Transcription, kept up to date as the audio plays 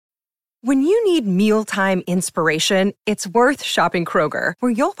When you need mealtime inspiration, it's worth shopping Kroger,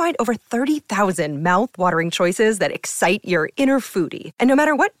 where you'll find over 30,000 mouth-watering choices that excite your inner foodie. And no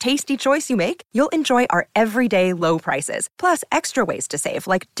matter what tasty choice you make, you'll enjoy our everyday low prices, plus extra ways to save,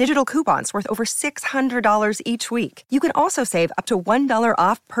 like digital coupons worth over $600 each week. You can also save up to $1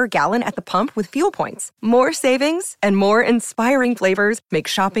 off per gallon at the pump with fuel points. More savings and more inspiring flavors make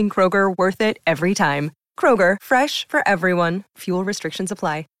shopping Kroger worth it every time. Kroger, fresh for everyone. Fuel restrictions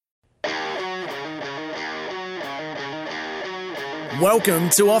apply. Welcome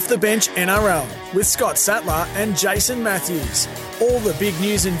to Off the Bench NRL with Scott Sattler and Jason Matthews. All the big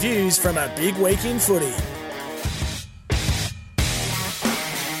news and views from a big week in footy.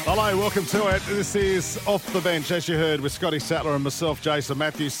 Hello, welcome to it. This is Off the Bench, as you heard, with Scotty Sattler and myself, Jason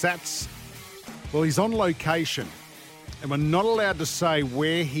Matthews. Sats, well, he's on location, and we're not allowed to say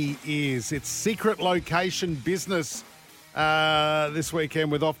where he is. It's secret location business this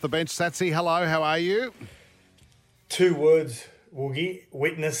weekend with Off the Bench. Satsy, hello, how are you? 2 words, Woogie: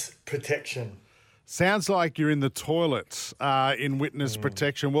 witness protection. Sounds like you're in the toilet in witness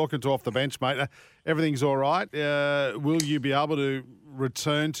protection. Welcome to Off the Bench, mate. Everything's all right. Will you be able to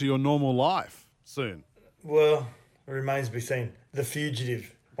return to your normal life soon? Well, it remains to be seen. The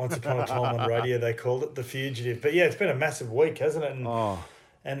Fugitive. Once upon a time on radio, they called it The Fugitive. But yeah, it's been a massive week, hasn't it?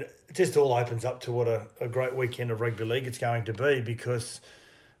 And it just all opens up to what a great weekend of rugby league it's going to be, because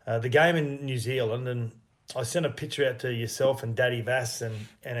the game in New Zealand, and I sent a picture out to yourself and Daddy Vass and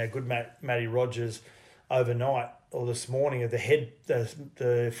our good Matty Rogers overnight or this morning. At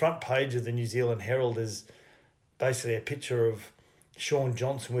the front page of the New Zealand Herald is basically a picture of Sean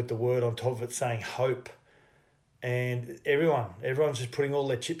Johnson with the word on top of it saying hope. And everyone's just putting all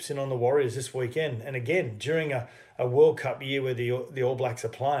their chips in on the Warriors this weekend. And again, during a World Cup year where the All Blacks are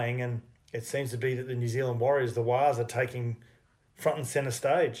playing, and it seems to be that the New Zealand Warriors, the Wars, are taking front and centre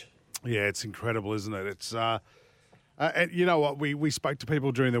stage. Yeah, it's incredible, isn't it? It's and you know what? We spoke to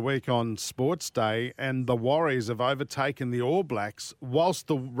people during the week on Sports Day, and the Warriors have overtaken the All Blacks whilst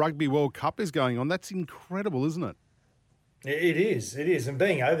the Rugby World Cup is going on. That's incredible, isn't it? It is. And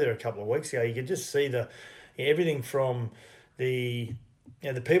being over there a couple of weeks ago, you could just see everything from the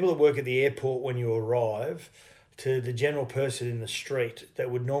people that work at the airport when you arrive to the general person in the street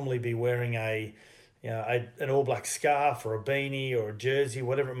that would normally be wearing an All Black scarf or a beanie or a jersey,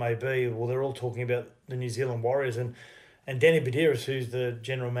 whatever it may be. Well, they're all talking about the New Zealand Warriors, and Danny Badiris, who's the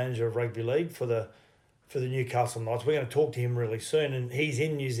general manager of rugby league for the Newcastle Knights. We're going to talk to him really soon, and he's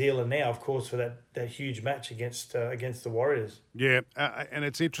in New Zealand now, of course, for that huge match against the Warriors. Yeah, and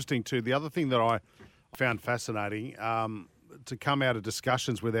it's interesting too. The other thing that I found fascinating to come out of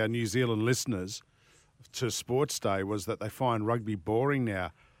discussions with our New Zealand listeners to Sports Day was that they find rugby boring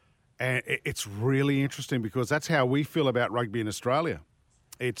now. And it's really interesting because that's how we feel about rugby in Australia.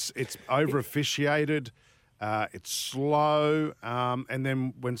 It's over-officiated, it's slow, and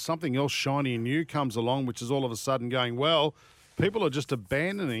then when something else shiny and new comes along, which is all of a sudden going, well, people are just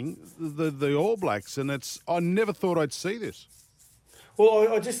abandoning the All Blacks, and I never thought I'd see this.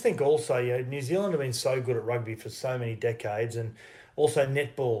 Well, I just think also, New Zealand have been so good at rugby for so many decades, and also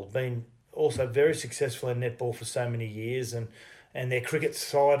netball, been also very successful in netball for so many years, and their cricket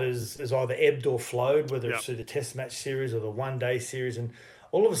side is either ebbed or flowed, whether it's through the Test match series or the one-day series. And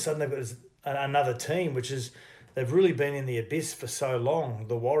all of a sudden they've got another team, which is they've really been in the abyss for so long,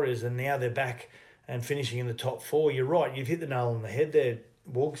 the Warriors, and now they're back and finishing in the top 4. You're right, you've hit the nail on the head there,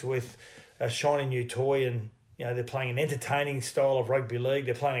 Woogs, with a shiny new toy, and they're playing an entertaining style of rugby league.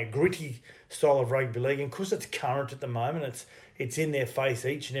 They're playing a gritty style of rugby league. And of course it's current at the moment. It's in their face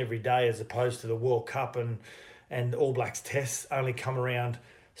each and every day, as opposed to the World Cup and All Blacks tests only come around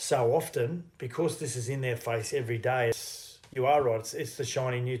so often, because this is in their face every day. You are right. It's the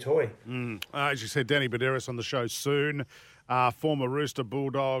shiny new toy. As you said, Danny Badiris on the show soon. Former Rooster,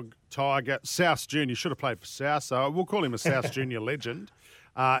 Bulldog, Tiger, South Junior. Should have played for South, so we'll call him a South Junior legend.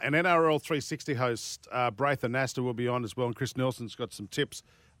 And NRL 360 host Braitha Nasta will be on as well. And Chris Nelson's got some tips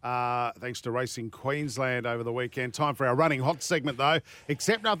thanks to Racing Queensland over the weekend. Time for our running hot segment, though.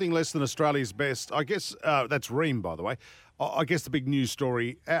 Except nothing less than Australia's best. I guess that's Ream, by the way. I guess the big news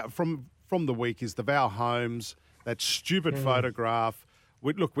story from the week is the Val Holmes, that stupid photograph.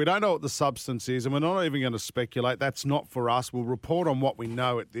 We don't know what the substance is, and we're not even going to speculate. That's not for us. We'll report on what we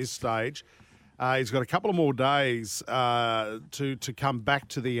know at this stage. He's got a couple of more days to come back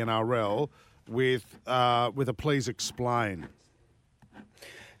to the NRL with a please explain.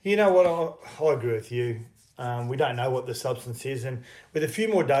 You know what? I agree with you. We don't know what the substance is, and with a few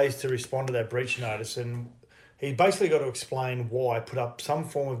more days to respond to that breach notice, and he basically got to explain why, put up some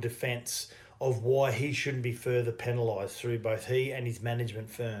form of defence of why he shouldn't be further penalised through both he and his management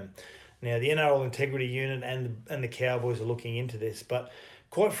firm. Now, the NRL Integrity Unit and the Cowboys are looking into this. But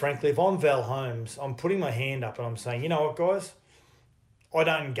quite frankly, if I'm Val Holmes, I'm putting my hand up and I'm saying, you know what, guys? I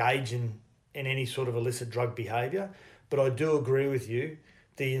don't engage in any sort of illicit drug behaviour, but I do agree with you.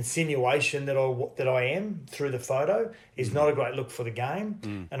 The insinuation that I am through the photo is not a great look for the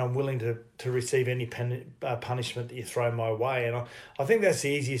game, and I'm willing to receive any punishment that you throw my way. And I think that's the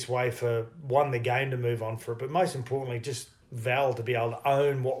easiest way for, one, the game to move on for it, but most importantly, just Val to be able to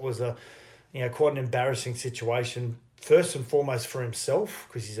own what was quite an embarrassing situation, first and foremost for himself,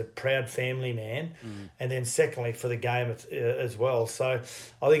 because he's a proud family man, and then secondly for the game as well. So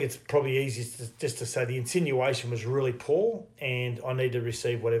I think it's probably easiest just to say the insinuation was really poor and I need to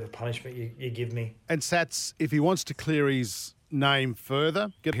receive whatever punishment you give me. And Sats, if he wants to clear his name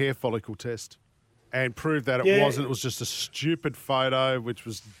further, get a hair follicle test and prove that it wasn't. It was just a stupid photo, which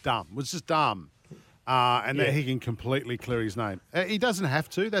was dumb. It was just dumb. Then he can completely clear his name. He doesn't have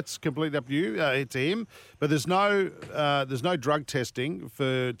to. That's completely up to you, to him. But there's no drug testing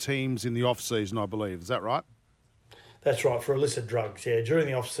for teams in the off season, I believe. Is that right? That's right, for illicit drugs. Yeah, during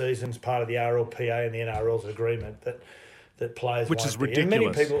the off season, as part of the RLPA and the NRL's agreement that players, which won't is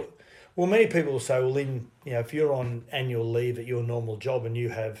ridiculous. Many people will say, well, if you're on annual leave at your normal job and you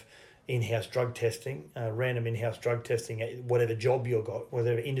have in-house drug testing, random in-house drug testing at whatever job you've got,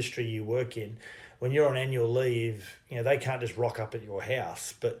 whatever industry you work in, when you're on annual leave, they can't just rock up at your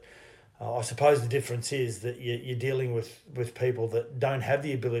house. But I suppose the difference is that you're dealing with people that don't have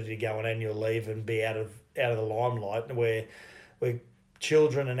the ability to go on annual leave and be out of the limelight, where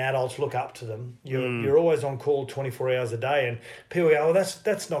children and adults look up to them. You're always on call 24 hours a day, and people go, "Oh,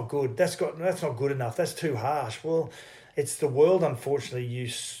 that's not good. That's not good enough. That's too harsh." Well, it's the world,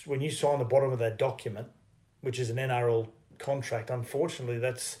 unfortunately. When you sign the bottom of that document, which is an NRL contract, unfortunately,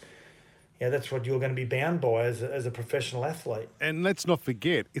 that's what you're going to be bound by as a professional athlete. And let's not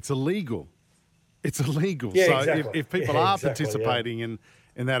forget, it's illegal. It's illegal. Yeah, so exactly. if people are participating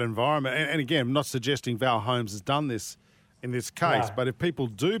in that environment, and again, I'm not suggesting Val Holmes has done this in this case, but if people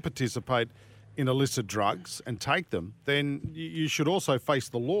do participate in illicit drugs and take them, then you should also face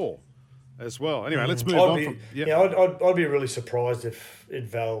the law as well. Anyway, let's move on. I'd be really surprised if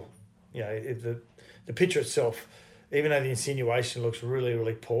Val, if the picture itself, even though the insinuation looks really,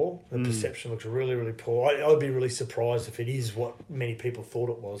 really poor, the perception looks really, really poor, I'd be really surprised if it is what many people thought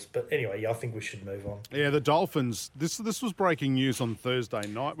it was. But anyway, I think we should move on. Yeah, the Dolphins, this was breaking news on Thursday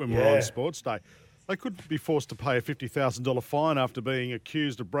night when we were on Sports Day. They could be forced to pay a $50,000 fine after being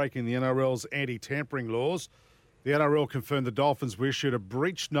accused of breaking the NRL's anti-tampering laws. The NRL confirmed the Dolphins were issued a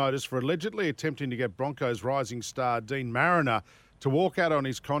breach notice for allegedly attempting to get Broncos rising star Dean Mariner to walk out on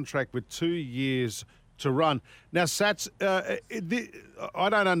his contract with 2 years to run. Now, Sats, I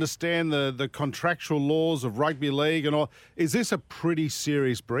don't understand the contractual laws of rugby league and all. Is this a pretty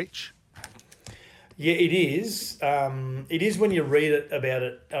serious breach? Yeah, it is. It is when you read about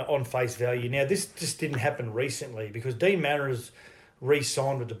it on face value. Now, this just didn't happen recently because Dean Mariner's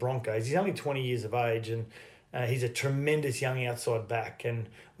re-signed with the Broncos. He's only 20 years of age and he's a tremendous young outside back. And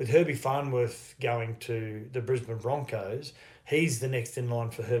with Herbie Farnworth going to the Brisbane Broncos, he's the next in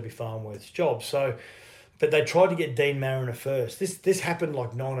line for Herbie Farnworth's job. But they tried to get Dean Mariner first. This happened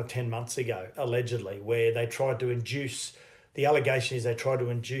like 9 or 10 months ago, allegedly, where they tried to induce, the allegation is they tried to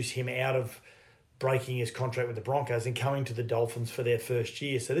induce him out of breaking his contract with the Broncos and coming to the Dolphins for their first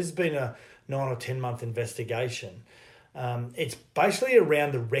year. So this has been a 9 or 10 month investigation. It's basically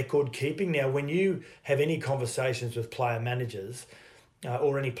around the record keeping. Now, when you have any conversations with player managers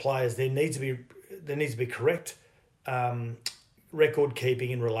or any players, there needs to be correct record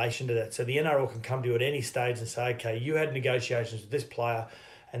keeping in relation to that. So the NRL can come to you at any stage and say, okay, you had negotiations with this player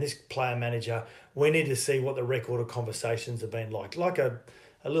and this player manager. We need to see what the record of conversations have been like a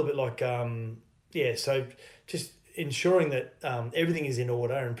little bit like, so just ensuring that everything is in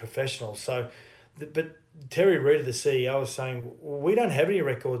order and professional. So, but Terry Reid, the CEO, was saying, well, we don't have any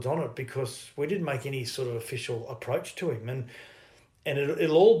records on it because we didn't make any sort of official approach to him. And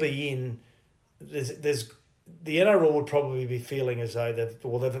it'll all be in, there's the NRL would probably be feeling as though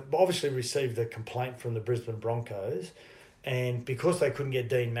they've obviously received the complaint from the Brisbane Broncos, and because they couldn't get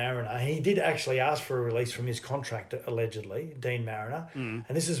Dean Mariner, he did actually ask for a release from his contract, allegedly, Dean Mariner, and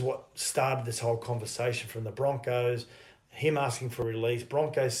this is what started this whole conversation from the Broncos, him asking for a release,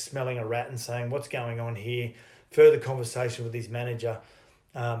 Broncos smelling a rat and saying, what's going on here, further conversation with his manager,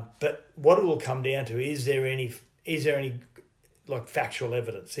 but what it will come down to, is there any like factual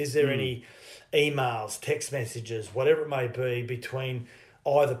evidence? Is there any emails, text messages, whatever it may be, between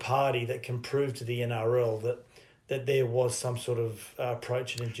either party that can prove to the NRL that there was some sort of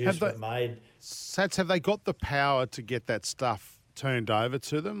approach and inducement made? Sats, have they got the power to get that stuff turned over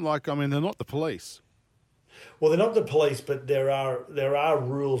to them? Like, I mean, they're not the police. Well, they're not the police, but there are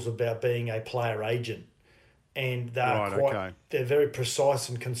rules about being a player agent, and they're very precise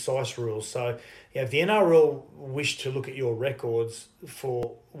and concise rules. So, if the NRL wish to look at your records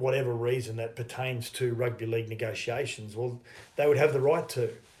for whatever reason that pertains to rugby league negotiations, well, they would have the right to.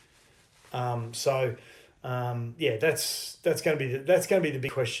 That's going to be the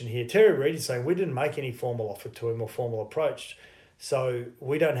big question here. Terry Reid is saying we didn't make any formal offer to him or formal approach, so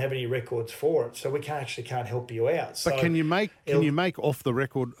we don't have any records for it. So we can't help you out. But can you make off the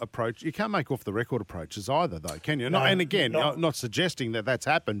record approach? You can't make off the record approaches either, though, can you? No, and again, not suggesting that that's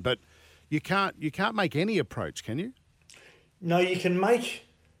happened, but you can't make any approach, can you? No, you can make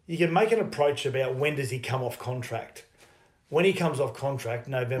an approach about when does he come off contract. When he comes off contract,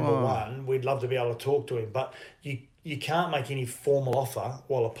 November 1, we'd love to be able to talk to him, but you can't make any formal offer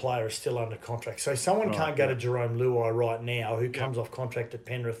while a player is still under contract. So someone can't go to Jerome Luai right now, who comes off contract at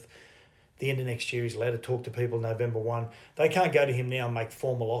Penrith the end of next year. He's allowed to talk to people November 1. They can't go to him now and make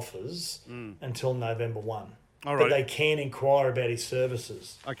formal offers until November 1. All right. But they can inquire about his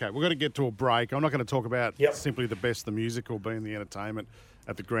services. Okay, we're going to get to a break. I'm not going to talk about simply the best, the musical being the entertainment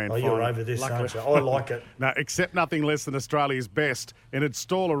at the grand final. You're over this, aren't you? I like it. No, accept nothing less than Australia's best in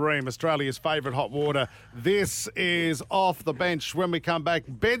Installer Room, Australia's favourite hot water. This is Off the Bench. When we come back,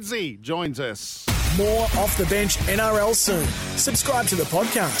 Bedsy joins us. More Off the Bench NRL soon. Subscribe to the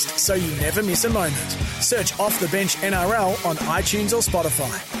podcast so you never miss a moment. Search Off the Bench NRL on iTunes or Spotify.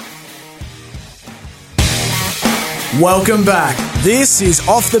 Welcome back. This is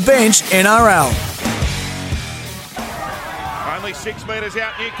Off the Bench NRL. Only 6 metres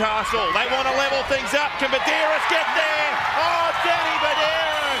out Newcastle. They want to level things up. Can Badeiras get there? Oh, Danny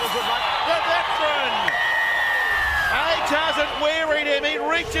Badeiras, the veteran. Age hasn't wearied him. He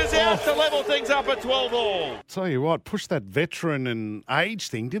reaches out to level things up at 12 all. Tell you what, push that veteran and age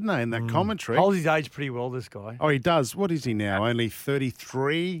thing, didn't they, in that commentary? Holds his age pretty well, this guy. Oh, he does. What is he now? Only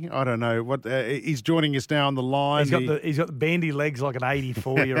 33? I don't know. What he's joining us now on the line. He's got the bandy legs like an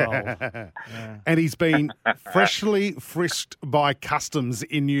 84-year-old. Yeah. And he's been freshly frisked by customs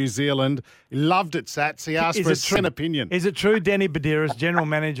in New Zealand. He loved it, Sats. He asked for a second opinion. Is it true, Danny Badeiras, general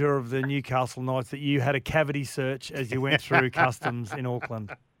manager of the Newcastle Knights, that you had a cavity search as you went through customs in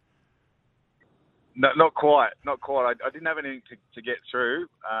Auckland? No, not quite. I didn't have anything to get through.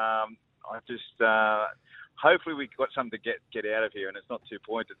 I just hopefully we got something to get out of here, and it's not 2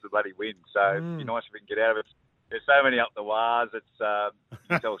 points; it's a bloody win. So it'd be nice if we can get out of it. There's so many up the wires. It's you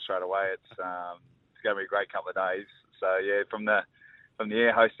can tell straight away. It's going to be a great couple of days. So yeah, from the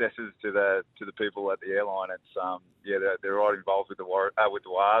air hostesses to the people at the airline, it's they're right involved with the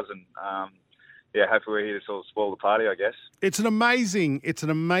wires, and hopefully we're here to sort of spoil the party, I guess. It's an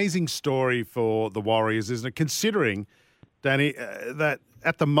amazing story for the Warriors, isn't it? Considering, Danny, that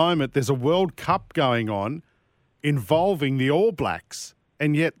at the moment there's a World Cup going on involving the All Blacks,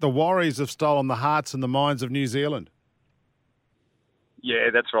 and yet the Warriors have stolen the hearts and the minds of New Zealand.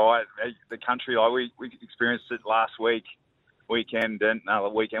 Yeah, that's right. The country, we experienced it last weekend with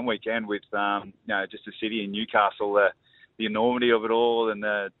just the city in Newcastle, the enormity of it all, and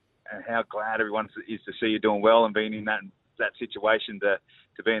how glad everyone is to see you doing well and being in that situation to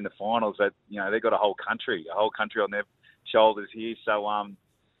be in the finals. That they've got a whole country on their shoulders here. So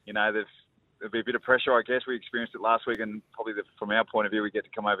there'll be a bit of pressure, I guess. We experienced it last week, and probably from our point of view, we get to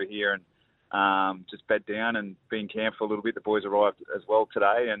come over here and just bed down and be in camp for a little bit. The boys arrived as well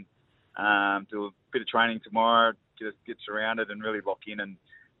today, and do a bit of training tomorrow, get surrounded and really lock in and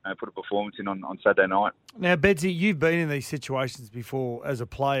put a performance in on Saturday night. Now, Bedsy, you've been in these situations before as a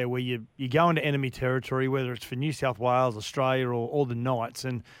player where you go into enemy territory, whether it's for New South Wales, Australia, or the Knights,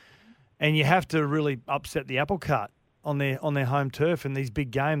 and you have to really upset the apple cart on their home turf in these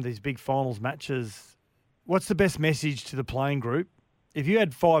big games, these big finals matches. What's the best message to the playing group? If you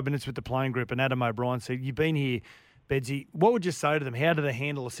had 5 minutes with the playing group and Adam O'Brien said, you've been here, Bedsy, what would you say to them? How do they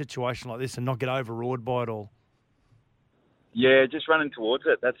handle a situation like this and not get overawed by it all? Yeah, just running towards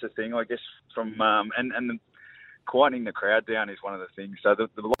it. That's the thing, I guess. From and quieting the crowd down is one of the things. So the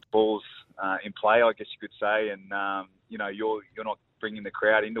balls in play, I guess you could say, and you're not bringing the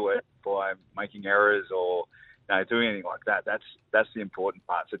crowd into it by making errors or doing anything like that. That's the important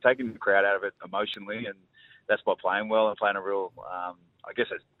part. So taking the crowd out of it emotionally, and that's by playing well and playing a real, I guess,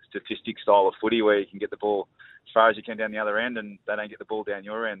 a statistic style of footy where you can get the ball as far as you can down the other end, and they don't get the ball down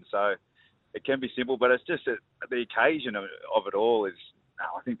your end. So it can be simple, but it's just the occasion of it all is,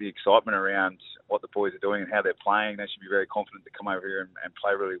 I think, the excitement around what the boys are doing and how they're playing. They should be very confident to come over here and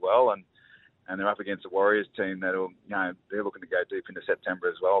play really well. And they're up against a Warriors team that'll, they're looking to go deep into September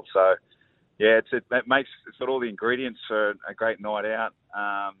as well. So, yeah, it's got all the ingredients for a great night out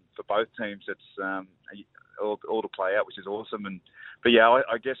for both teams. It's all to play out, which is awesome. But yeah,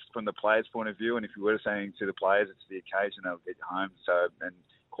 I guess from the players' point of view, and if you were saying to the players, it's the occasion they'll get home. So and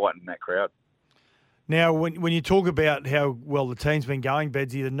quieten that crowd. Now, when you talk about how well the team's been going,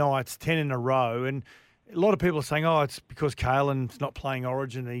 Bedsy, the Knights 10 in a row, and a lot of people are saying, "Oh, it's because Caelan's not playing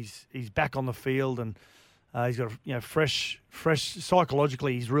Origin. He's back on the field and he's got fresh.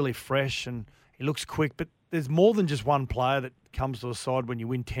 Psychologically, he's really fresh and he looks quick." But there's more than just one player that comes to a side when you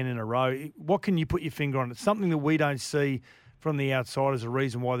win 10 in a row. What can you put your finger on? It's something that we don't see from the outside as a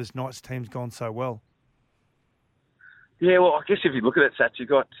reason why this Knights team's gone so well. Yeah, well, I guess if you look at it, Sats, you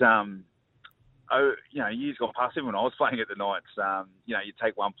got years gone past. Even when I was playing at the Knights, you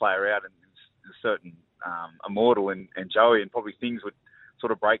take one player out and there's a certain Immortal and Joey, and probably things would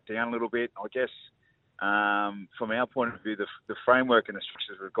sort of break down a little bit. I guess from our point of view, the framework and the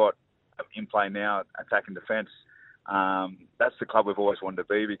structures we've got in play now, attack and defence, that's the club we've always wanted to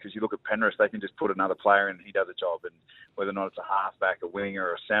be, because you look at Penrith, they can just put another player in and he does a job, and whether or not it's a halfback, a winger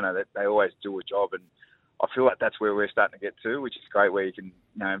or a centre, they always do a job. And I feel like that's where we're starting to get to, which is great, where you can,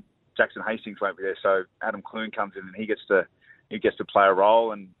 Jackson Hastings won't be there, so Adam Clune comes in and he gets to play a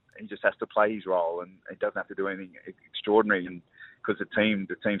role, and he just has to play his role, and he doesn't have to do anything extraordinary, and because the team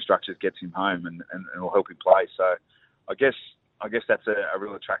structures gets him home and will help him play. So I guess that's a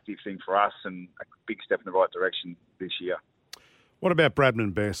real attractive thing for us and a big step in the right direction this year. What about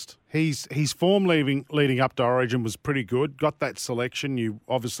Bradman Best? His form leading up to Origin was pretty good. Got that selection. You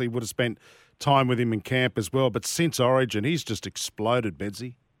obviously would have spent time with him in camp as well, but since Origin, he's just exploded,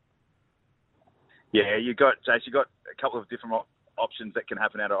 Bedsy. Yeah, you got a couple of different options that can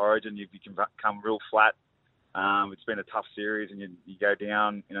happen out of Origin. You can come real flat. It's been a tough series, and you go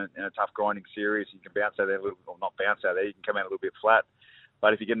down in a tough grinding series. You can bounce out there a little, or not bounce out there. You can come out a little bit flat.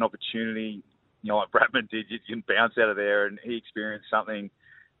 But if you get an opportunity, like Bradman did, you can bounce out of there, and he experienced something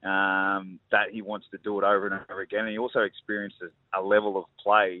that he wants to do it over and over again. And he also experienced a level of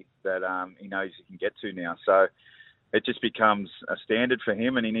play that he knows he can get to now. So it just becomes a standard for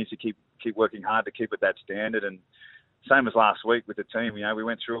him, and he needs to keep working hard to keep it that standard. And same as last week with the team, we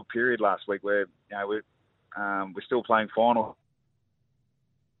went through a period last week where we're still playing final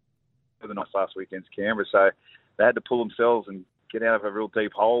for the Knights last week against Canberra, so they had to pull themselves and get out of a real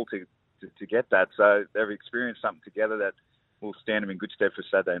deep hole to get that. So they've experienced something together that will stand them in good stead for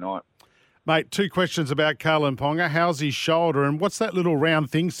Saturday night. Mate, 2 questions about Caelan Ponga. How's his shoulder, and what's that little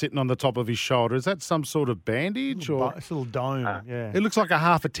round thing sitting on the top of his shoulder? Is that some sort of bandage? It's a little dome, yeah. It looks like a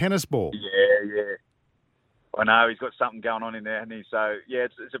half a tennis ball. Yeah. I know, he's got something going on in there, hasn't he? So, yeah,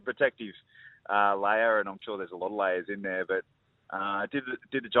 it's a protective layer, and I'm sure there's a lot of layers in there, but did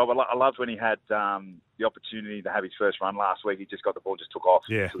the job. I loved when he had the opportunity to have his first run last week. He just got the ball, just took off,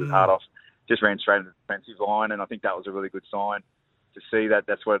 took his heart off, just ran straight into the defensive line, and I think that was a really good sign to see that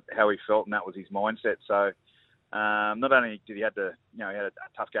that's how he felt, and that was his mindset. So not only did he had he had a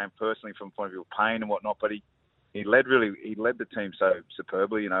tough game personally from the point of view of pain and whatnot, but he led the team so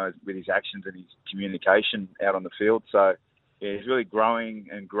superbly, with his actions and his communication out on the field. So yeah, he's really growing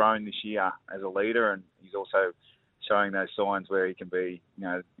this year as a leader, and he's also showing those signs where he can be,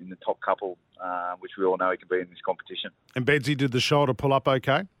 in the top couple, which we all know he can be in this competition. And Bedsy, did the shoulder pull up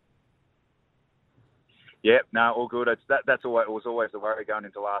okay? Yeah, no, all good. It was always the worry going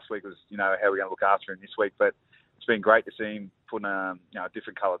into last week was, how we're going to look after him this week. But it's been great to see him put a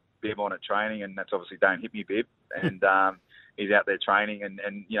different coloured bib on at training, and that's obviously Don't Hit Me bib. And he's out there training, and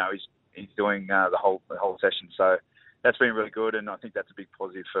he's doing the whole session. So that's been really good, and I think that's a big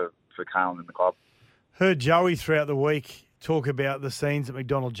positive for Caelan and the club. Heard Joey throughout the week talk about the scenes at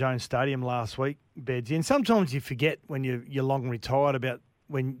McDonald Jones Stadium last week, Bedsy. And sometimes you forget when you're long retired about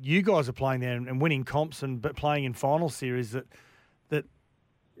when you guys are playing there and winning comps and playing in final series that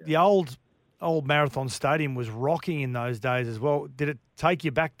the old Marathon Stadium was rocking in those days as well. Did it take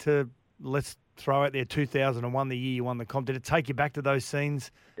you back to, let's throw out there, 2001, the year you won the comp? Did it take you back to those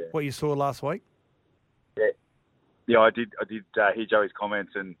scenes, what you saw last week? Yeah, I did hear Joey's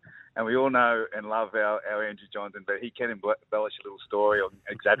comments, and we all know and love our Andrew Johnson, but he can embellish a little story or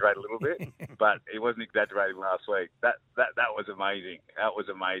exaggerate a little bit, but he wasn't exaggerating last week. That was amazing. That was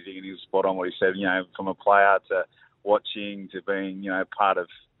amazing, and he was spot on what he said. From a player to watching to being, part of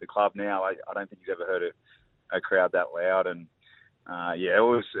the club now, I don't think he's ever heard a crowd that loud. And it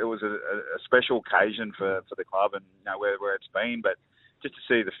was a special occasion for the club and where it's been, but just to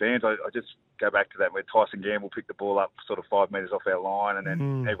see the fans, I just go back to that where Tyson Gamble picked the ball up sort of 5 metres off our line, and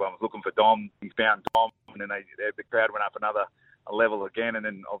then everyone was looking for Dom. He's bound Dom, and then the crowd went up a level again, and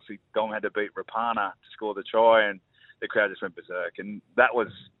then obviously Dom had to beat Rapana to score the try, and the crowd just went berserk. And that was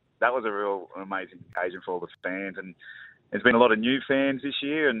that was a real amazing occasion for all the fans. And there's been a lot of new fans this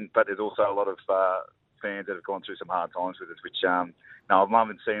year, but there's also a lot of fans that have gone through some hard times with us, which I'm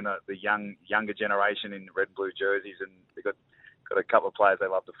loving seeing the younger generation in red and blue jerseys, and they've got a couple of players they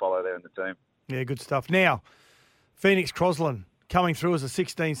love to follow there in the team. Yeah, good stuff. Now, Phoenix Crosland coming through as a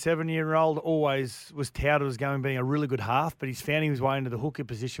 16, 17-year-old, always was touted as being a really good half, but he's found his way into the hooker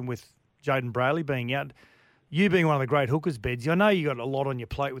position with Jaden Brayley being out. You being one of the great hookers, Beds, I know you got a lot on your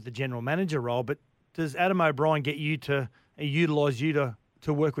plate with the general manager role, but does Adam O'Brien get you to utilise you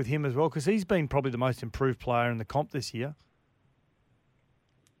to work with him as well? Because he's been probably the most improved player in the comp this year.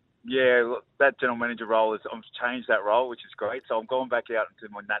 Yeah, look, that general manager role I've changed that role, which is great. So I'm going back out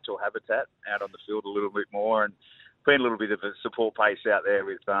into my natural habitat, out on the field a little bit more, and been a little bit of a support pace out there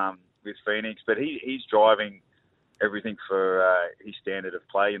with Phoenix. But he's driving everything for his standard of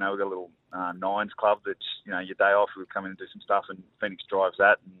play. We've got a little nines club that's, your day off, we'll come in and do some stuff, and Phoenix drives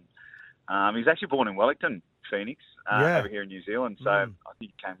that. And he's actually born in Wellington, Phoenix, over here in New Zealand. So I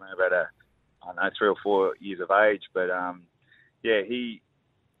think he came over at 3 or 4 years of age. But he's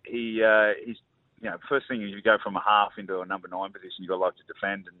first thing you go from a half into a number 9 position, you've got to like to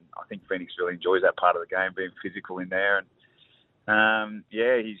defend, and I think Phoenix really enjoys that part of the game, being physical in there. And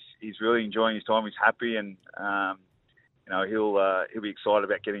he's really enjoying his time. He's happy, and he'll be excited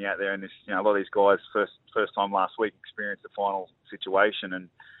about getting out there. And this, a lot of these guys first time last week experienced the final situation, and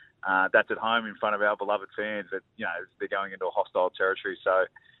that's at home in front of our beloved fans. That they're going into a hostile territory, so.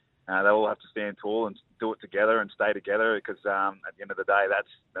 They all have to stand tall and do it together and stay together, because at the end of the day,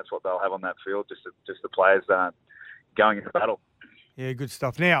 that's what they'll have on that field, just the players going into battle. Yeah, good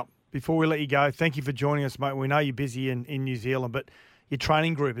stuff. Now, before we let you go, thank you for joining us, mate. We know you're busy in New Zealand, but your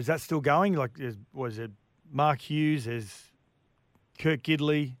training group, is that still going? Like, was it Mark Hughes, is Kirk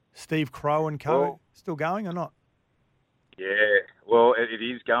Gidley, Steve Crow and co. Still going or not? Yeah, well, it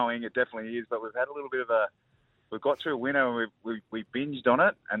is going. It definitely is, but we've had a little bit of we've got through a winter and we binged on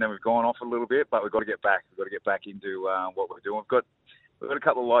it, and then we've gone off a little bit, but we've got to get back. We've got to get back into what we're doing. We've got a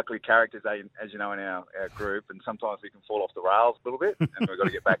couple of likely characters, as you know, in our group, and sometimes we can fall off the rails a little bit, and we've got to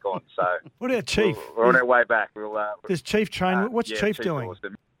get back on. So what about Chief? We're on our way back. Does Chief train? What's Chief doing?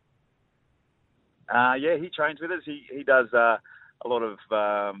 Awesome. He trains with us. He does a lot of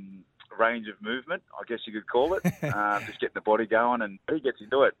range of movement, I guess you could call it. Just getting the body going, and he gets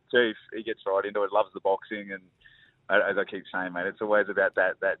into it. Chief, he gets right into it. Loves the boxing, and as I keep saying, mate, it's always about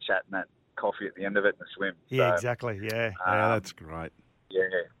that chat and that coffee at the end of it and the swim. Yeah, so, exactly. Yeah, that's great. Yeah,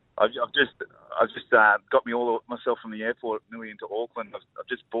 I've just got myself from the airport nearly into Auckland. I've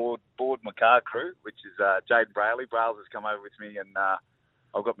just board my car crew, which is Jaden Brayley. Brails has come over with me, and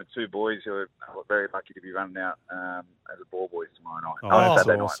I've got my 2 boys who are very lucky to be running out as a ball boys tomorrow night.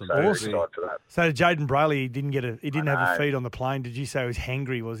 Saturday awesome. night. So Awesome. excited for that. So Jaden Brayley, he didn't have a feed on the plane. Did you say he was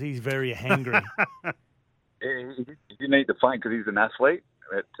hangry? He's very hangry? He didn't eat the plane because he's an athlete.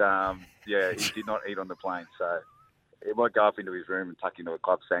 But he did not eat on the plane. So he might go up into his room and tuck into a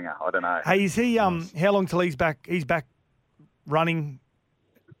club sanger. I don't know. Hey, is he? How long till he's back? He's back running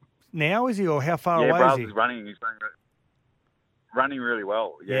now, is he, or how far away is he? He's running. He's running really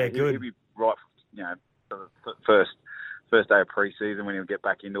well. Yeah, good. He'll be right. For the first day of pre-season when he'll get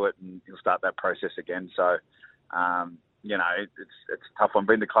back into it, and he'll start that process again. So, it's tough on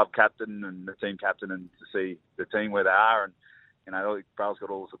being the club captain and the team captain, and to see the team where they are, and Brale's got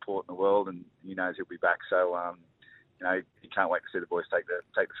all the support in the world, and he knows he'll be back. So, you can't wait to see the boys take the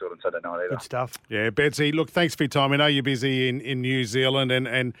field on Saturday night either. Good stuff. Yeah, Betsy, look, thanks for your time. I know you're busy in New Zealand,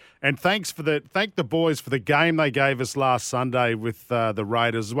 and thank the boys for the game they gave us last Sunday with the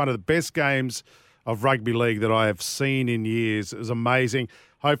Raiders. It was one of the best games of rugby league that I have seen in years. It was amazing.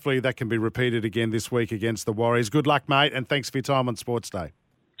 Hopefully that can be repeated again this week against the Warriors. Good luck, mate, and thanks for your time on Sports Day.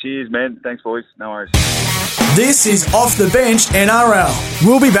 Cheers, man. Thanks, boys. No worries. This is Off the Bench NRL.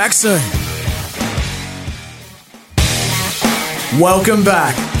 We'll be back soon. Welcome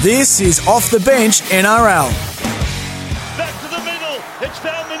back. This is Off the Bench NRL. Back to the middle. It's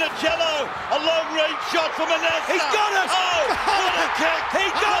found Minicello. A long-range shot from Anasta. He's got it! Oh, what a kick. He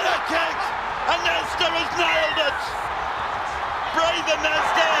got a kick. Anasta has nailed it. Brave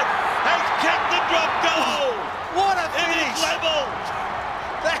Anasta has kicked the drop goal. What a It is finish! levelled.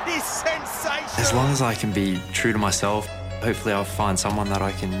 That is sensational. As long as I can be true to myself, hopefully I'll find someone that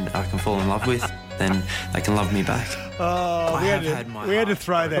I can fall in love with, then they can love me back. Oh, we had to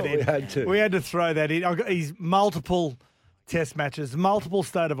throw that in. We had to throw that in. He's multiple Test matches, multiple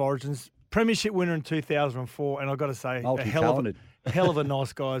State of Origins, Premiership winner in 2004, and I've got to say, a hell of a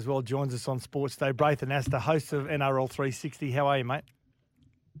nice guy as well. Joins us on Sports Day. Braith Anasta, host of NRL 360. How are you, mate?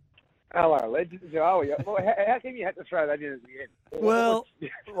 Hello, legends. How are you? Well, how come you had to throw that in at the end? Well,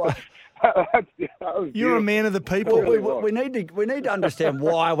 you're a man of the people. We need to understand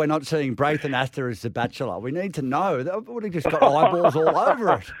why we're not seeing Braithen Astor as the Bachelor. We need to know. They would have just got eyeballs all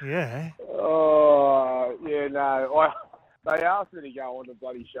over it. Yeah. Oh, yeah, no. They asked me to go on the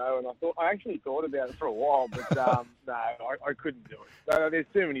bloody show, and I actually thought about it for a while, but no, I couldn't do it. So, there's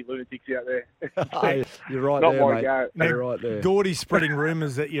too many lunatics out there. Hey, you're right Not there, my mate. go. You're right there. Gordy's spreading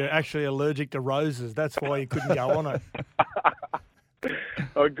rumours that you're actually allergic to roses. That's why you couldn't go on it.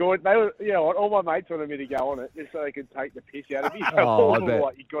 Oh, God, all my mates wanted me to go on it just so they could take the piss out of me. Oh, I bet.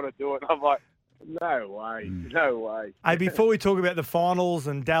 Like, you got to do it. I'm like, no way, no way. Hey, before we talk about the finals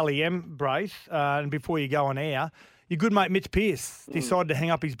and Dally M, Brace, and before you go on air, your good mate Mitch Pearce decided to hang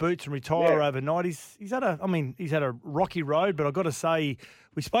up his boots and retire overnight. He's had a rocky road, but I've got to say,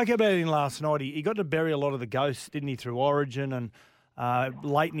 we spoke about it last night. He got to bury a lot of the ghosts, didn't he, through Origin and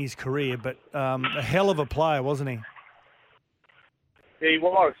late in his career, but a hell of a player, wasn't he? He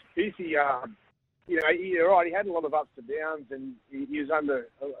was. You're right. He had a lot of ups and downs, and he was under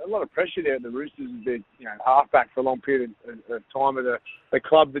a lot of pressure there at the Roosters as their halfback for a long period of time at a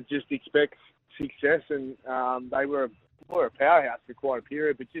club that just expects success, and they were a powerhouse for quite a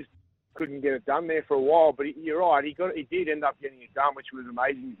period, but just couldn't get it done there for a while. But you're right. He did end up getting it done, which was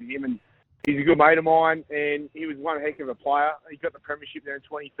amazing for him. And he's a good mate of mine, and he was one heck of a player. He got the premiership there in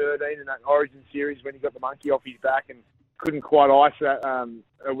 2013 in that Origin series when he got the monkey off his back and couldn't quite ice that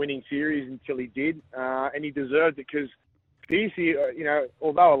a winning series until he did, and he deserved it because Pearce,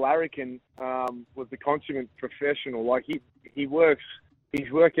 although a larrikin, was the consummate professional. Like he works,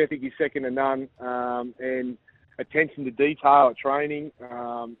 his work ethic is second to none, and attention to detail at training.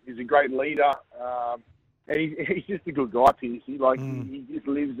 He's a great leader, and he's just a good guy, Pearce. He just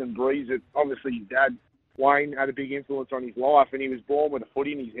lives and breathes it. Obviously, his dad Wayne had a big influence on his life, and he was born with a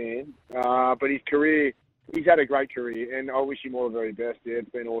footy in his hand. But his career. He's had a great career, and I wish him all the very best. Yeah, it's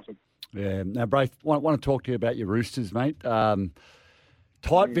been awesome. Yeah. Now, Braith, want to talk to you about your Roosters, mate. Tight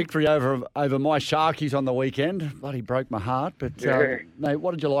victory over my Sharkies on the weekend. Bloody broke my heart. But, mate,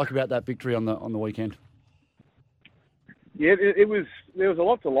 what did you like about that victory on the weekend? Yeah, there was a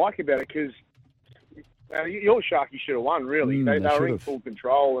lot to like about it because your Sharkies should have won, really. They were in full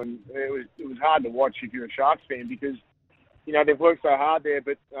control, and it was hard to watch if you're a Sharks fan because they've worked so hard there,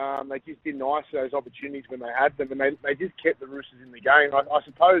 but they just didn't ice those opportunities when they had them, and they just kept the Roosters in the game. I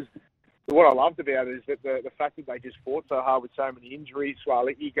suppose what I loved about it is that the fact that they just fought so hard with so many injuries,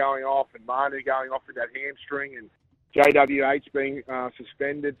 Swaliki going off and Manu going off with that hamstring and JWH being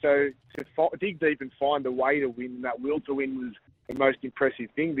suspended. So to dig deep and find a way to win, that will to win was the most impressive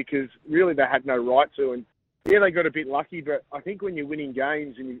thing because really they had no right to. And yeah, they got a bit lucky, but I think when you're winning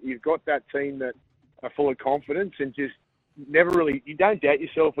games and you've got that team that are full of confidence and just you don't doubt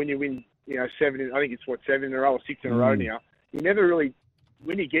yourself when you win, 7 in a row or 6 in a row now. You never really,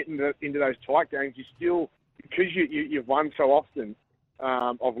 when you get into those tight games, you still, because you've won so often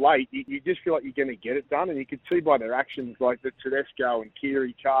of late, you just feel like you're going to get it done. And you can see by their actions, like the Tedesco and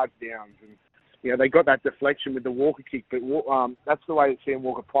Keary charge downs. And, they got that deflection with the Walker kick. But that's the way that Sam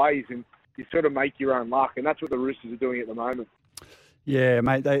Walker plays. And you sort of make your own luck. And that's what the Roosters are doing at the moment. Yeah,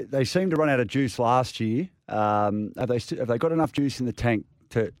 mate, they seemed to run out of juice last year. Have they got enough juice in the tank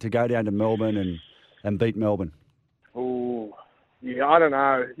to go down to Melbourne and beat Melbourne? Oh, yeah, I don't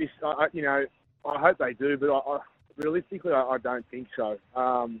know. I hope they do, but realistically, I don't think so.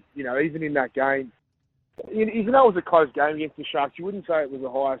 Even in that game, even though it was a close game against the Sharks, you wouldn't say it was the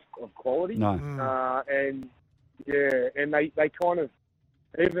highest of quality. No. And they kind of,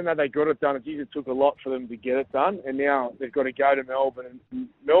 even though they got it done, it took a lot for them to get it done. And now they've got to go to Melbourne. And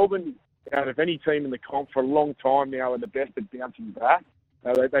Melbourne, out of any team in the comp for a long time now, are the best at bouncing back.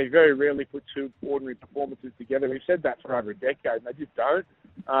 They very rarely put two ordinary performances together. We've said that for over a decade, and they just don't.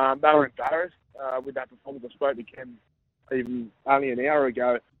 They were embarrassed with that performance. I spoke to Ken even only an hour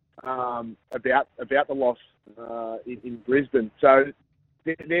ago about the loss in Brisbane. So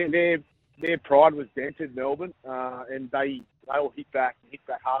their pride was dented, Melbourne, and they will hit back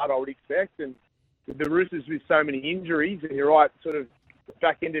hard, I would expect. And with the Roosters with so many injuries, and you're right, sort of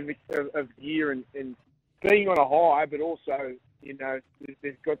back end of the year and being on a high, but also,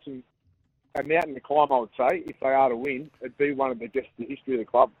 they've got a mountain to climb, I would say, if they are to win. It'd be one of the best in the history of the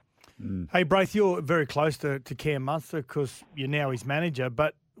club. Hey, Braith, you're very close to Cam Munster because you're now his manager,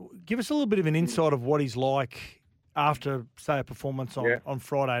 but give us a little bit of an insight of what he's like after, say, a performance on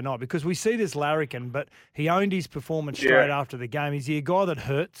Friday night, because we see this larrikin, but he owned his performance straight after the game. Is he a guy that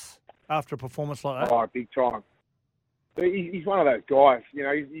hurts after a performance like that? Oh, big time. He's one of those guys.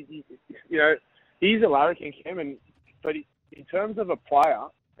 He's a larrikin, Cam, but in terms of a player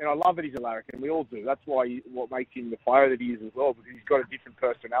and I love that he's a larrikin. We all do. That's what makes him the player that he is as well, because he's got a different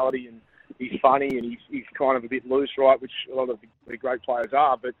personality and he's funny and he's kind of a bit loose, right, which a lot of the great players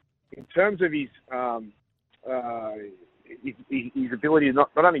are. But in terms of his ability to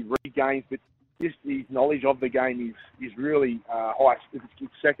not only read games, but just his knowledge of the game is really high.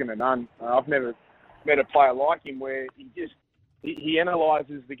 It's second to none. I've never met a player like him where he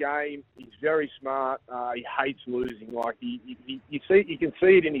analyses the game. He's very smart. He hates losing. Like you can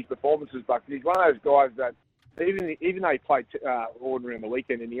see it in his performances. But he's one of those guys that even though he played ordinary on the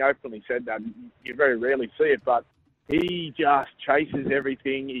weekend, and he openly said that, you very rarely see it. But he just chases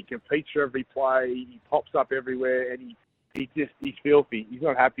everything. He competes for every play. He pops up everywhere, and he's filthy. He's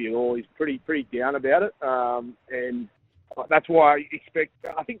not happy at all. He's pretty down about it. And that's why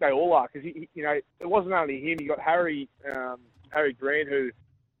I think they all are, because it wasn't only him. You got Harry Grant, who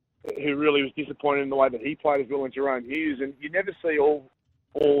really was disappointed in the way that he played as well, and Jerome Hughes. And you never see all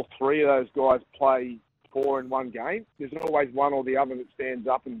three of those guys play four in one game. There's always one or the other that stands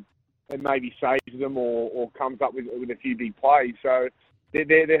up and maybe saves them or comes up with a few big plays. So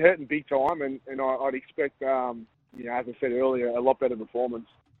they're hurting big time, and I'd expect, as I said earlier, a lot better performance.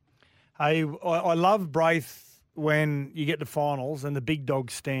 Hey, I love Braith when you get to finals and the big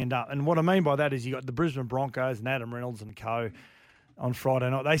dogs stand up. And what I mean by that is you got the Brisbane Broncos and Adam Reynolds and co on Friday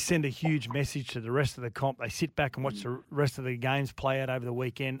night. They send a huge message to the rest of the comp. They sit back and watch the rest of the games play out over the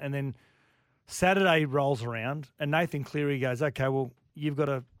weekend. And then Saturday rolls around and Nathan Cleary goes, okay, well, you got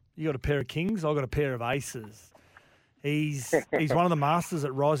a pair of kings, I've got a pair of aces. He's one of the masters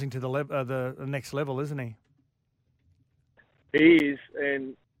at rising to the next level, isn't he? He is,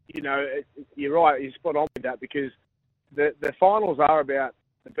 and you're right. You're spot on with that, because the finals are about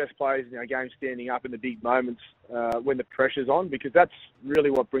the best players in our game standing up in the big moments when the pressure's on, because that's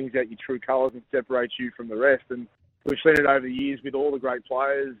really what brings out your true colours and separates you from the rest. And we've seen it over the years with all the great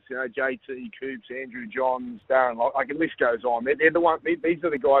players, JT, Coops, Andrew Johns, Darren Lock, the list goes on. They're the one. These are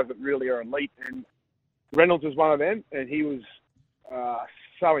the guys that really are elite, and Reynolds was one of them, and he was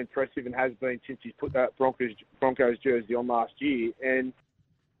so impressive and has been since he's put that Broncos jersey on last year. And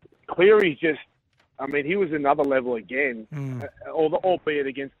Cleary's just, he was another level again, albeit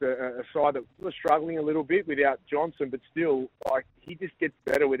against a side that was struggling a little bit without Johnson, but still, he just gets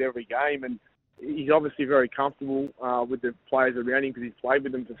better with every game, and he's obviously very comfortable with the players around him because he's played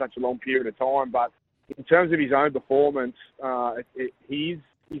with them for such a long period of time. But in terms of his own performance, he's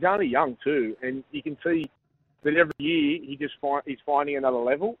only young too, and you can see that every year he's finding another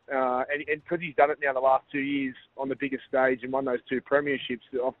level, and because he's done it now the last 2 years on the biggest stage and won those two premierships,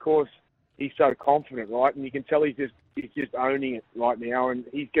 of course he's so confident, right? And you can tell he's just owning it right now, and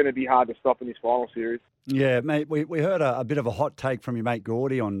he's going to be hard to stop in this final series. Yeah, mate, we heard a bit of a hot take from your mate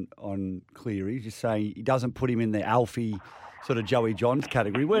Gordy on Cleary, just saying he doesn't put him in the Alfie sort of Joey Johns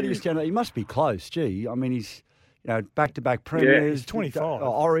category. Where do you stand? He must be close. Gee, he's back-to-back premiers, he's 25,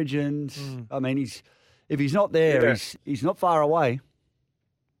 Origins. If he's not there, he's not far away.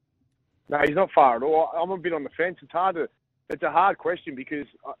 No, he's not far at all. I'm a bit on the fence. It's a hard question because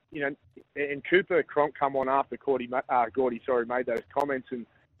and Cooper Cronk come on after Gordy made those comments and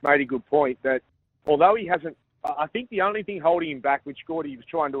made a good point that although he hasn't, I think the only thing holding him back, which Gordy was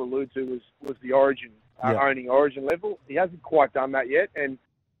trying to allude to, was the Origin owning Origin level. He hasn't quite done that yet, and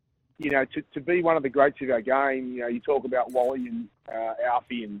to be one of the greats of our game, you talk about Wally and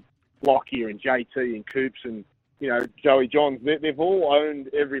Alfie and Lockyer and JT and Coops and Joey Johns. They've all owned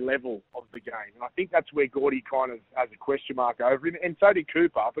every level of the game, and I think that's where Gordy kind of has a question mark over him, and so did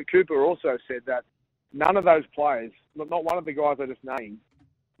Cooper. But Cooper also said that none of those players, not one of the guys I just named,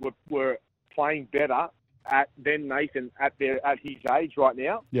 were playing better than Nathan at his age right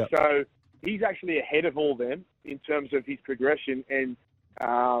now. Yep. So he's actually ahead of all them in terms of his progression and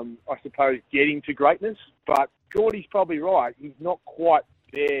I suppose getting to greatness. But Gordy's probably right. He's not quite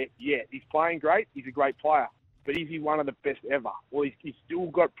there yet. He's playing great. He's a great player. But is he one of the best ever? Well, he's still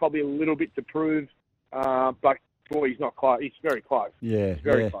got probably a little bit to prove. But boy, he's not close. He's very close. Yeah, he's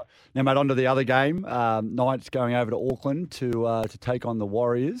very close. Now, mate, on to the other game. Knights going over to Auckland to take on the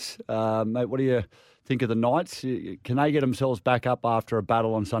Warriors. Mate, what do you think of the Knights? Can they get themselves back up after a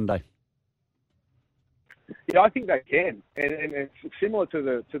battle on Sunday? Yeah, I think they can, and it's similar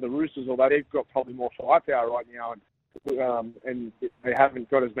to the Roosters, although they've got probably more firepower right now, and they haven't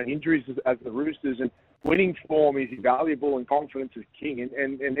got as many injuries as the Roosters. And winning form is invaluable, and confidence is king.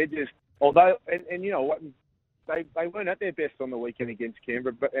 And they're just, although, and you know what, they weren't at their best on the weekend against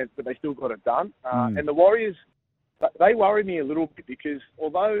Canberra, but they still got it done. And the Warriors, they worry me a little bit because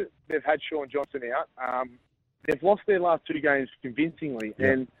although they've had Sean Johnson out, they've lost their last two games convincingly,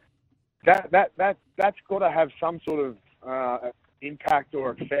 and that's got to have some sort of impact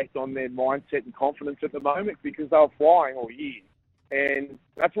or effect on their mindset and confidence at the moment because they were flying all year. And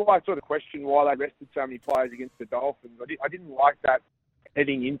that's why I sort of questioned why they rested so many players against the Dolphins. I didn't like that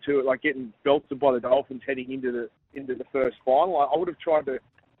heading into it, like getting belted by the Dolphins heading into the first final. I would have tried to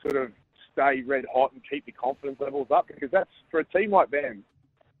sort of stay red hot and keep the confidence levels up because that's, for a team like them,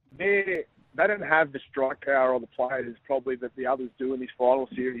 they don't have the strike power or the players probably that the others do in this final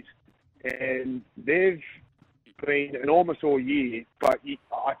series. And they've been enormous all year, but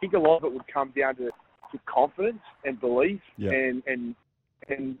I think a lot of it would come down to confidence and belief, and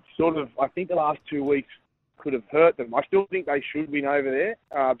sort of, I think the last 2 weeks could have hurt them. I still think they should win over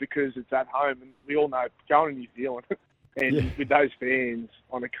there because it's at home, and we all know going to New Zealand and with those fans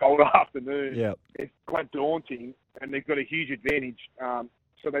on a cold afternoon, it's quite daunting, and they've got a huge advantage.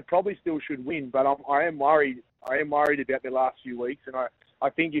 So they probably still should win, but I am worried. I am worried about their last few weeks, and I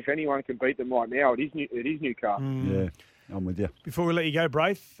think if anyone can beat them right now, it is Newcastle. Yeah, I'm with you. Before we let you go,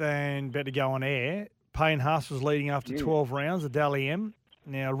 Braith, and about to go on air, Payne Haas was leading after 12 rounds, the Dally M.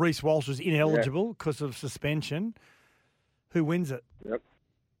 Now, Reece Walsh was ineligible because of suspension. Who wins it? Yep.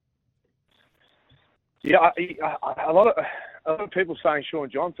 Yeah, a lot of people saying Sean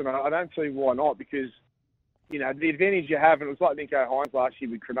Johnson. I don't see why not because, you know, the advantage you have, and it was like Nico Hines last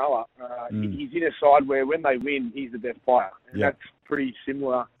year with Cronulla, he's in a side where when they win, he's the best player. And that's pretty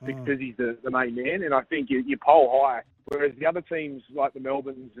similar because he's the main man. And I think you poll high, whereas the other teams like the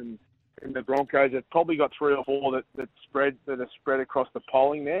Melbournes and the Broncos have probably got 3 or 4 that are spread across the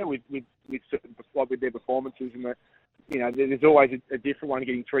polling there with certain, like with their performances, and you know, there's always a different one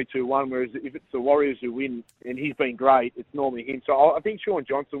getting 3-2-1. Whereas if it's the Warriors who win and he's been great, it's normally him. So I think Sean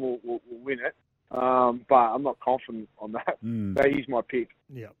Johnson will win it, but I'm not confident on that. So he's my pick.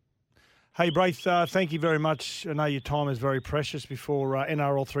 Yeah. Hey, Braith, thank you very much. I know your time is very precious before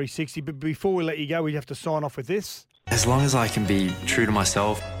NRL 360, but before we let you go, we have to sign off with this. As long as I can be true to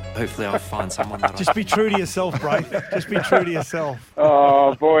myself, hopefully I'll find someone that Just be true to yourself, Braith. Just be true to yourself.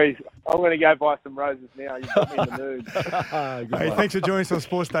 Oh, boys, I'm going to go buy some roses now. You've got me in the mood. Hey, thanks for joining us on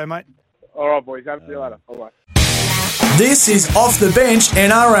Sports Day, mate. All right, boys. Have a see you later. Bye-bye. This is Off the Bench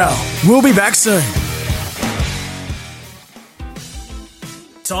NRL. We'll be back soon.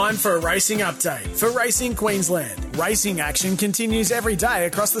 Time for a racing update for Racing Queensland. Racing action continues every day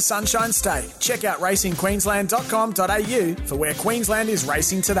across the Sunshine State. Check out racingqueensland.com.au for where Queensland is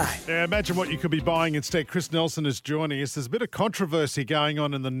racing today. Yeah, imagine what you could be buying instead. Chris Nelson is joining us. There's a bit of controversy going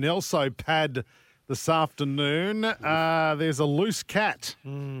on in the Nelso pad this afternoon. There's a loose cat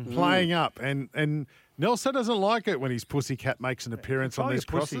playing up, and Nelson doesn't like it when his pussycat makes an appearance on these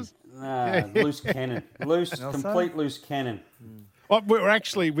crosses. Nah, loose cannon. Complete loose cannon. Well,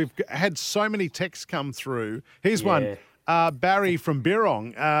 we've had so many texts come through. Here's one. Barry from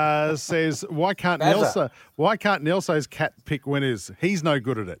Birrong says, "Why can't Nelso's cat pick winners? He's no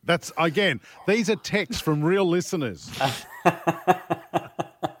good at it." That's these are texts from real listeners.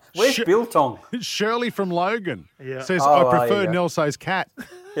 Where's Biltong? Shirley from Logan says, "I prefer Nelso's cat."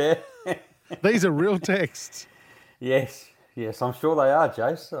 Yeah, these are real texts. Yes, I'm sure they are,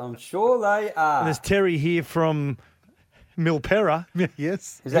 Jace. I'm sure they are. And there's Terry here from Milperra.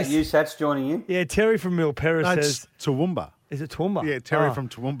 Yes. Is that you, Sats, joining in? Yeah, Terry from Milperra says... Toowoomba. Is it Toowoomba? Yeah, Terry from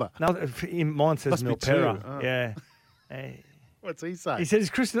Toowoomba. No, mine says Milperra. Yeah. Hey. What's he saying? He says,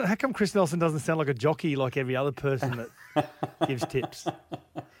 how come Chris Nelson doesn't sound like a jockey like every other person that gives tips?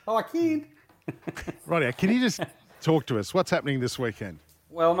 Oh, I can. Right, can you just talk to us? What's happening this weekend?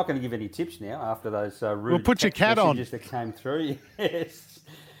 Well, I'm not going to give any tips now after those rude Well, put your cat on. that came through. Yes.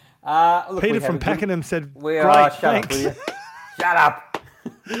 Look, Peter from Pakenham said, "Great, thanks." Shut up, will you? Shut up.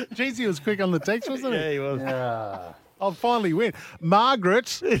 Jeez, he was quick on the text, wasn't he? Yeah, he was. I'll finally win.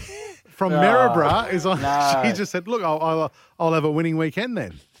 Margaret from Maryborough is on. No. She just said, "Look, I'll have a winning weekend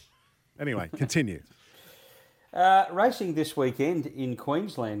then." Anyway, continue. Racing this weekend in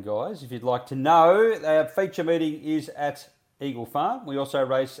Queensland, guys. If you'd like to know, our feature meeting is at Eagle Farm. We also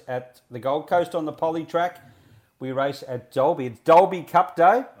race at the Gold Coast on the Poly track. We race at Dalby. It's Dalby Cup Day.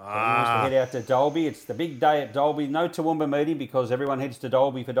 Everyone wants to head out to Dalby. It's the big day at Dalby. No Toowoomba meeting because everyone heads to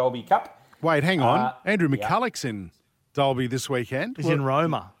Dalby for Dalby Cup. Wait, hang on. Andrew McCulloch's in Dalby this weekend. He's in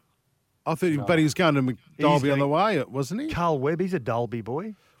Roma. I thought, but he's going to Dalby on the way, wasn't he? Carl Webb, he's a Dalby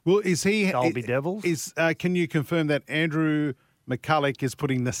boy. Well, is he Dalby Devils? Can you confirm that Andrew McCulloch is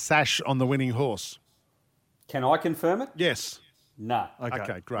putting the sash on the winning horse? Can I confirm it? Yes. No.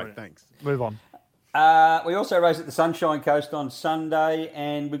 Okay, great. Thanks. Move on. We also race at the Sunshine Coast on Sunday,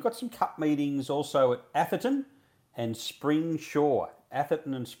 and we've got some cup meetings also at Atherton and Spring Shore.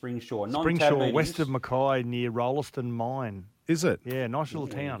 Atherton and Spring Shore. Spring Shore, west of Mackay, near Rollaston Mine. Is it? Yeah, nice little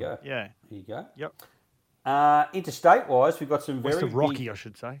town. There you go. Yeah. There you go. Yep. Interstate-wise, we've got some West very of Rocky, big... I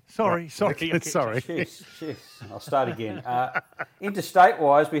should say. Sorry. Sorry. Jeez. I'll start again.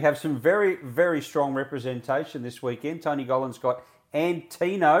 Interstate-wise, we have some very, very strong representation this weekend. Tony Gollan's got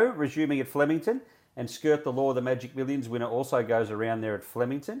Antino resuming at Flemington, and Skirt the Law, the Magic Millions winner, also goes around there at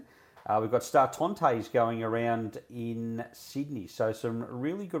Flemington. We've got Star Tontes going around in Sydney. So some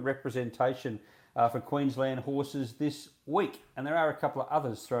really good representation for Queensland horses this week. And there are a couple of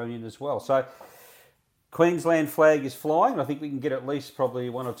others thrown in as well. So Queensland flag is flying. I think we can get at least probably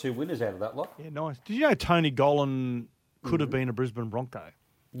one or two winners out of that lot. Yeah, nice. Did you know Tony Gollan could have been a Brisbane Bronco?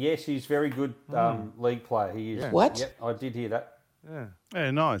 Yes, he's very good league player. He is. Yeah. What? Yep, I did hear that.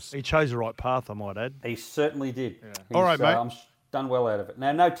 Yeah, nice. He chose the right path, I might add. He certainly did. Yeah. All right, mate. I'm done well out of it.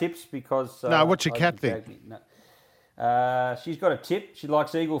 Now, no tips because... No, what's your cat think? No. She's got a tip. She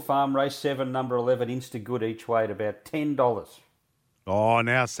likes Eagle Farm, race 7, number 11, Insta Good each way at about $10. Oh,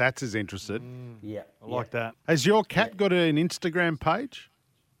 now Sats is interested. Yeah. I like that. Has your cat got an Instagram page?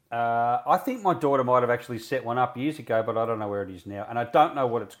 I think my daughter might have actually set one up years ago, but I don't know where it is now. And I don't know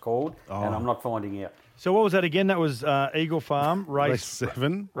what it's called, and I'm not finding out. So what was that again? That was Eagle Farm, Race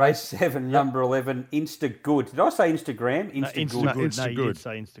 7. Race 7, number 11, Insta Good. Did I say Instagram? Insta Good. No, Insta you Good. did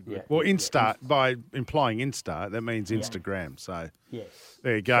say Insta Good. Yeah. Well, Insta, by implying Insta, that means Instagram. So Yes.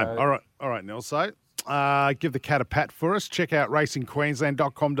 there you go. So- All right, Nelson. Give the cat a pat for us. Check out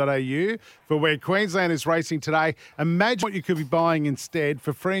racingqueensland.com.au for where Queensland is racing today. Imagine what you could be buying instead.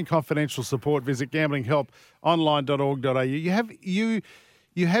 For free and confidential support, visit gamblinghelponline.org.au.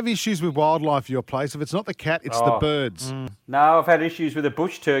 You have issues with wildlife at your place. If it's not the cat, it's the birds. No, I've had issues with a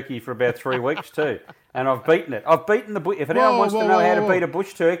bush turkey for about 3 weeks too, and I've beaten it. I've beaten the bush. If anyone wants to know how to beat a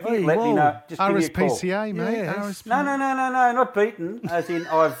bush turkey, let me know. Just give me a call. RSPCA, mate. Yes. No, not beaten. As in,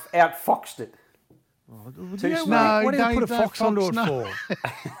 I've outfoxed it. Too smart. What do you put a fox onto it for?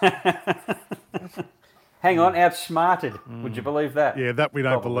 Hang on, outsmarted. Would you believe that? Yeah, that we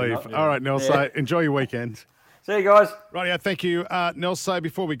don't Probably believe. not, yeah. All right, Nelson, enjoy your weekend. See you guys. Rightio, thank you, Nelson.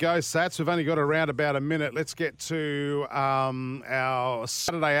 Before we go, Sats, we've only got around about a minute. Let's get to our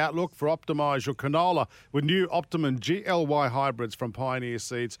Saturday outlook for Optimise Your Canola with new Optimum GLY hybrids from Pioneer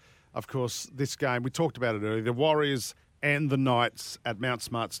Seeds. Of course, this game, we talked about it earlier, the Warriors and the Knights at Mount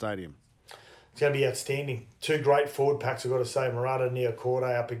Smart Stadium. It's going to be outstanding. Two great forward packs, I've got to say. Murata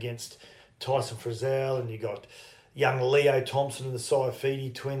Niokorde up against Tyson Frizzell, and you got young Leo Thompson and the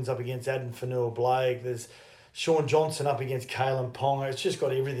Saifidi twins up against Adam Fanua-Blake. There's Sean Johnson up against Kalen Ponga. It's just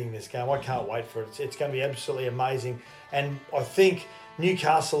got everything, this game. I can't wait for it. It's going to be absolutely amazing. And I think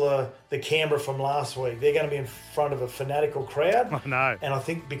Newcastle are the Canberra from last week. They're going to be in front of a fanatical crowd. I know. And I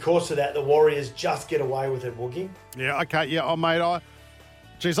think because of that, the Warriors just get away with it, Woogie. Yeah, okay. Yeah, mate, I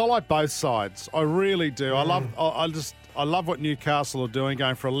like both sides. I really do. I love what Newcastle are doing,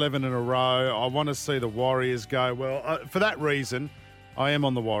 going for 11 in a row. I want to see the Warriors go well. For that reason, I am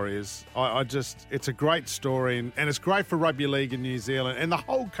on the Warriors. It's a great story, and it's great for rugby league in New Zealand and the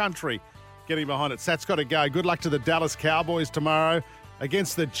whole country getting behind it. Sat's got to go. Good luck to the Dallas Cowboys tomorrow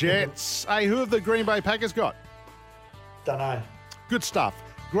against the Jets. Hey, who have the Green Bay Packers got? Don't know. Good stuff.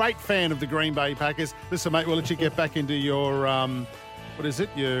 Great fan of the Green Bay Packers. Listen, mate, we'll let you get back into your,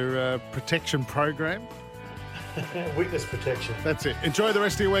 your protection program. Witness protection. That's it. Enjoy the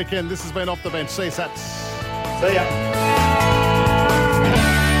rest of your weekend. This has been Off the Bench. See you, Sats. See ya.